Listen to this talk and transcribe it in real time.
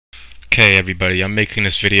Okay, everybody, I'm making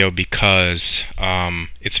this video because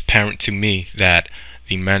it's apparent to me that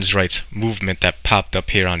the men's rights movement that popped up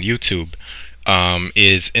here on YouTube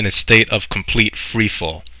is in a state of complete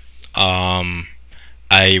freefall. I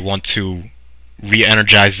want to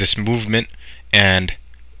re-energize this movement, and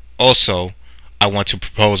also I want to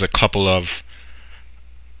propose a couple of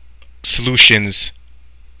solutions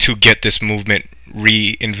to get this movement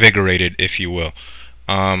reinvigorated, if you will.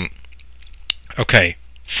 Okay.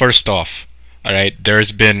 First off, alright,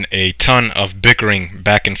 there's been a ton of bickering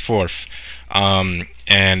back and forth,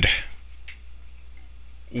 and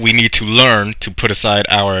we need to learn to put aside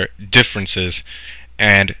our differences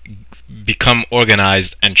and become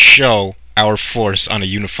organized and show our force on a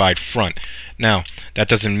unified front. Now, that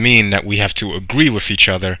doesn't mean that we have to agree with each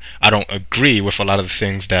other. I don't agree with a lot of the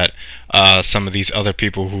things that some of these other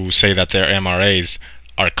people who say that they're MRAs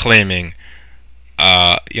are claiming.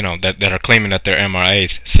 That are claiming that they're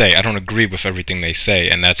MRAs say. I don't agree with everything they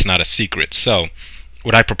say, and that's not a secret. So,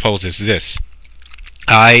 what I propose is this.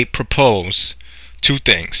 I propose two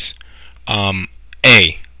things. A,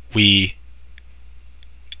 we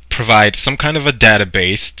provide some kind of a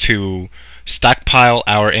database to stockpile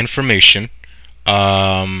our information,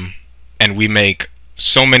 and we make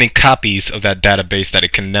so many copies of that database that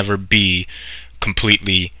it can never be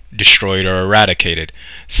completely destroyed or eradicated.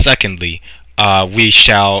 Secondly, we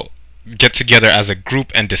shall get together as a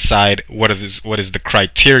group and decide what is the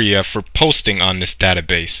criteria for posting on this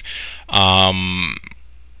database. And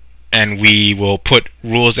we will put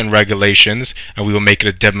rules and regulations, and we will make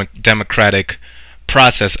it a democratic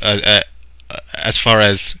process as far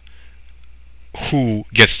as who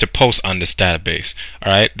gets to post on this database.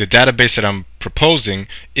 Alright, the database that I'm proposing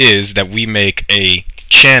is that we make a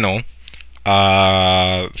channel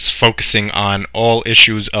focusing on all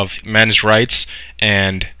issues of men's rights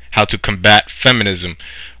and how to combat feminism.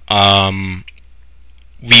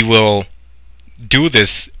 We will do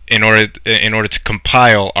this in order to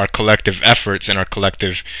compile our collective efforts and our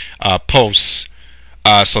collective posts,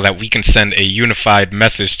 so that we can send a unified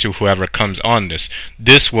message to whoever comes on this.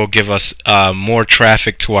 This will give us more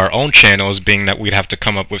traffic to our own channels, being that we'd have to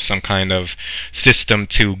come up with some kind of system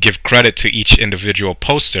to give credit to each individual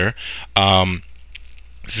poster. We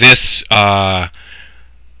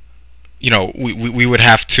would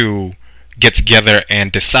have to get together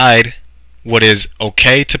and decide what is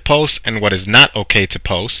okay to post and what is not okay to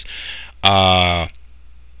post.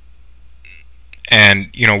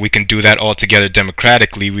 And we can do that all together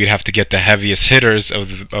democratically. We'd have to get the heaviest hitters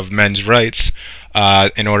of men's rights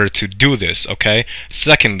in order to do this. Okay.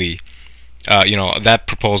 Secondly, that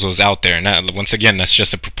proposal is out there, and once again, that's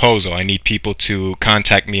just a proposal. I need people to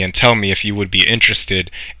contact me and tell me if you would be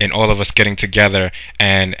interested in all of us getting together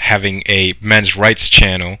and having a men's rights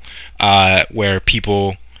channel where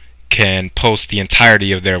people can post the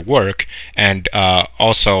entirety of their work, and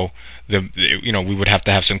also we would have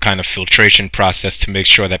to have some kind of filtration process to make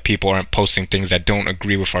sure that people aren't posting things that don't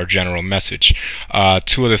agree with our general message.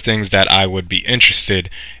 Two of the things that I would be interested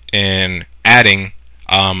in adding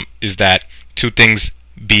is that two things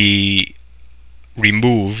be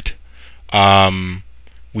removed.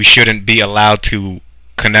 We shouldn't be allowed to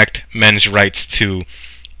connect men's rights to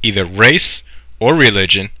either race or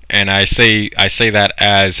religion, and I say that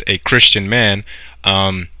as a Christian man,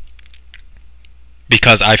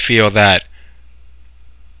 because I feel that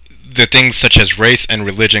the things such as race and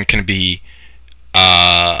religion can be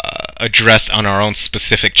addressed on our own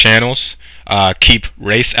specific channels. Keep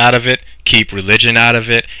race out of it, keep religion out of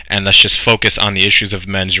it, and let's just focus on the issues of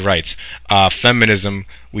men's rights. Feminism,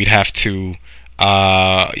 we'd have to,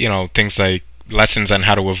 things like lessons on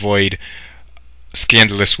how to avoid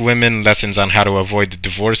scandalous women, lessons on how to avoid the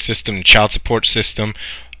divorce system, the child support system.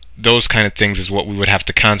 Those kind of things is what we would have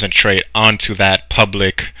to concentrate onto that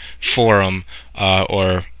public forum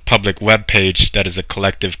or public web page that is a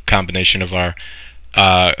collective combination of our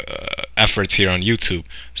efforts here on YouTube.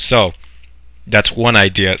 So that's one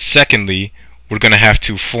idea. Secondly, we're going to have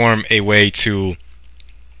to form a way to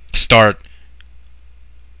start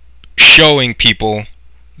showing people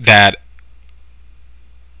that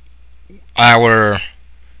our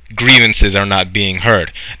grievances are not being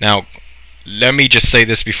heard. Now, let me just say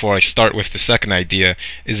this before I start with the second idea,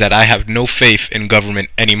 is that I have no faith in government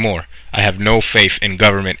anymore. I have no faith in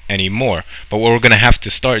government anymore. But what we're going to have to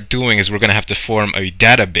start doing is we're going to have to form a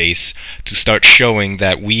database to start showing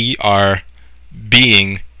that we are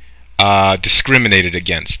being discriminated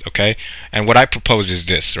against. Okay? And what I propose is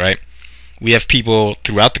this, right? We have people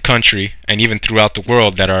throughout the country and even throughout the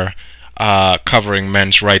world that are covering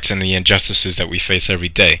men's rights and the injustices that we face every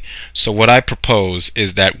day. So what I propose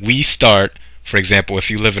is that we start for example, if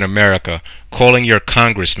you live in America, calling your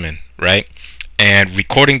congressman, right? And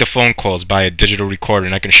recording the phone calls by a digital recorder,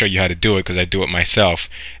 and I can show you how to do it because I do it myself.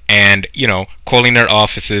 And, calling their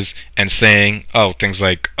offices and saying, things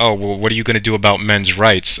like, well, what are you going to do about men's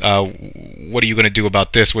rights? What are you going to do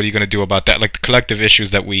about this? What are you going to do about that? Like the collective issues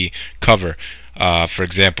that we cover. For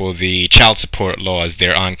example, the child support laws,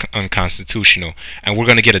 they're unconstitutional. And we're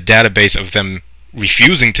going to get a database of them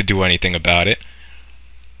refusing to do anything about it.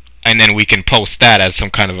 And then we can post that as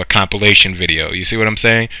some kind of a compilation video. You see what I'm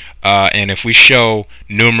saying? And if we show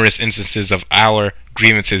numerous instances of our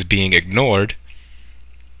grievances being ignored,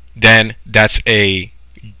 then that's a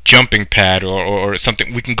jumping pad or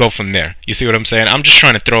something. We can go from there. You see what I'm saying? I'm just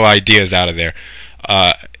trying to throw ideas out of there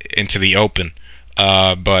into the open.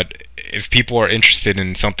 But if people are interested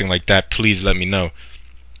in something like that, please let me know.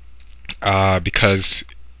 Because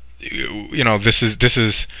this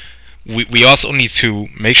is. We also need to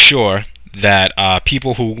make sure that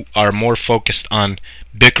people who are more focused on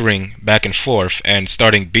bickering back and forth and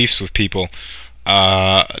starting beefs with people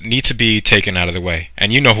need to be taken out of the way.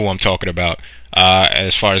 And you know who I'm talking about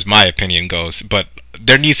as far as my opinion goes. But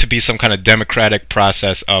there needs to be some kind of democratic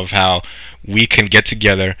process of how we can get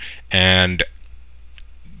together and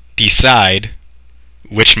decide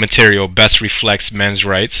which material best reflects men's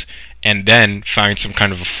rights, and then find some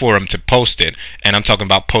kind of a forum to post it. And I'm talking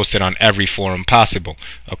about post it on every forum possible.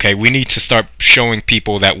 Okay, we need to start showing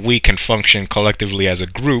people that we can function collectively as a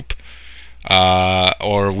group,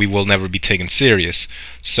 or we will never be taken serious.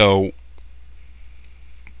 So,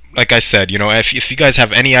 like I said, if you guys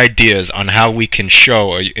have any ideas on how we can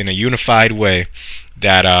show in a unified way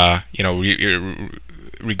that,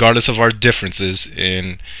 regardless of our differences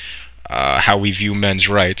in how we view men's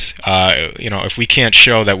rights, if we can't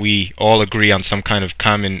show that we all agree on some kind of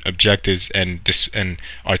common objectives and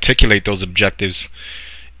articulate those objectives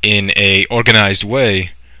in a organized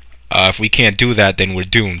way, if we can't do that, then we're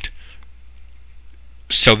doomed.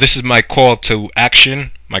 So this is my call to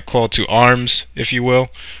action, my call to arms, if you will.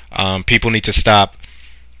 People need to stop,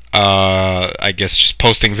 I guess, just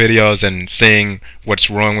posting videos and saying what's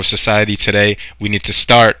wrong with society today. We need to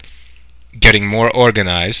start getting more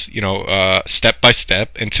organized, step by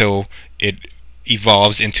step until it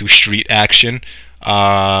evolves into street action.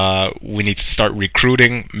 We need to start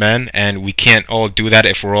recruiting men, and we can't all do that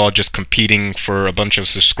if we're all just competing for a bunch of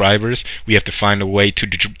subscribers. We have to find a way to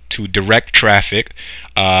direct traffic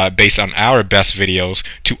based on our best videos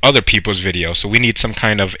to other people's videos. So we need some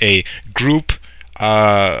kind of a group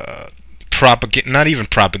not even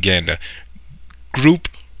propaganda, group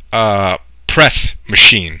press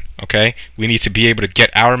machine. Okay, we need to be able to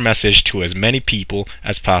get our message to as many people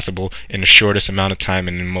as possible in the shortest amount of time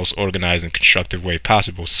and in the most organized and constructive way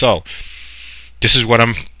possible. So, this is what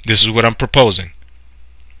I'm proposing.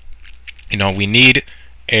 We need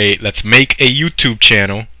let's make a YouTube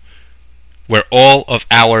channel where all of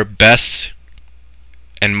our best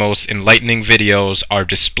and most enlightening videos are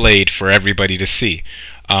displayed for everybody to see.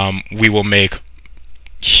 We will make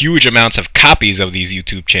huge amounts of copies of these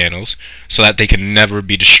YouTube channels so that they can never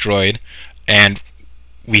be destroyed, and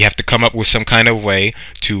we have to come up with some kind of way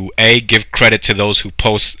to A, give credit to those who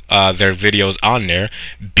post their videos on there,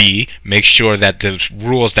 B, make sure that the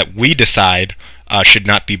rules that we decide should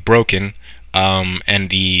not be broken, and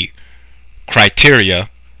the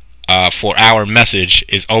criteria for our message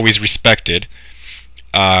is always respected.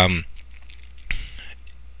 And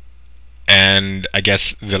I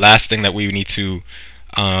guess the last thing that we need to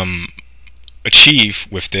achieve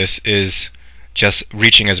with this is just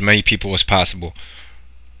reaching as many people as possible.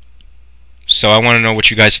 So I want to know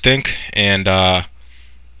what you guys think, and I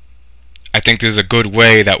think there's a good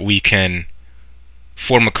way that we can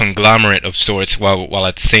form a conglomerate of sorts while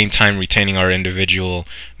at the same time retaining our individual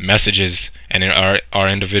messages and our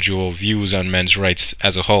individual views on men's rights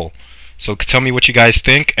as a whole. So tell me what you guys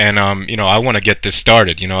think, and I want to get this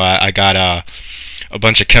started. I got a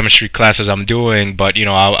bunch of chemistry classes I'm doing, but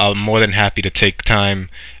I'm more than happy to take time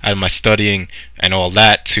out of my studying and all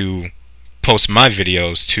that to post my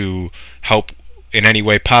videos to help in any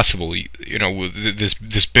way possible.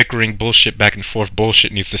 This bickering bullshit, back and forth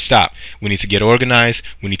bullshit needs to stop. We need to get organized.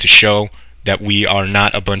 We need to show that we are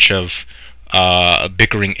not a bunch of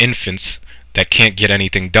bickering infants that can't get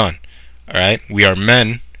anything done. Alright? We are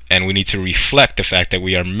men, and we need to reflect the fact that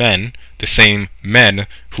we are men, the same men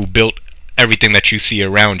who built everything that you see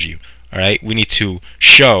around you. Alright? We need to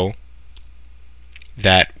show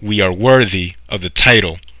that we are worthy of the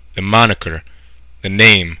title, the moniker, the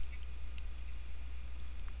name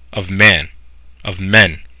of man, of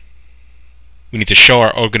men. We need to show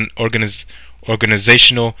our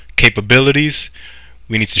organizational capabilities.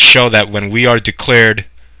 We need to show that when we are declared,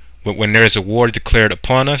 when there is a war declared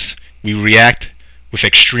upon us, we react with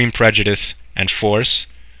extreme prejudice and force,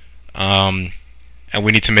 and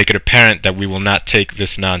we need to make it apparent that we will not take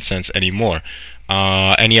this nonsense anymore.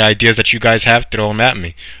 Any ideas that you guys have, throw them at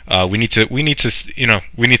me. We need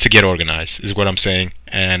to get organized, is what I'm saying.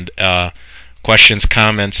 And questions,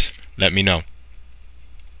 comments, let me know.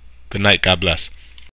 Good night. God bless.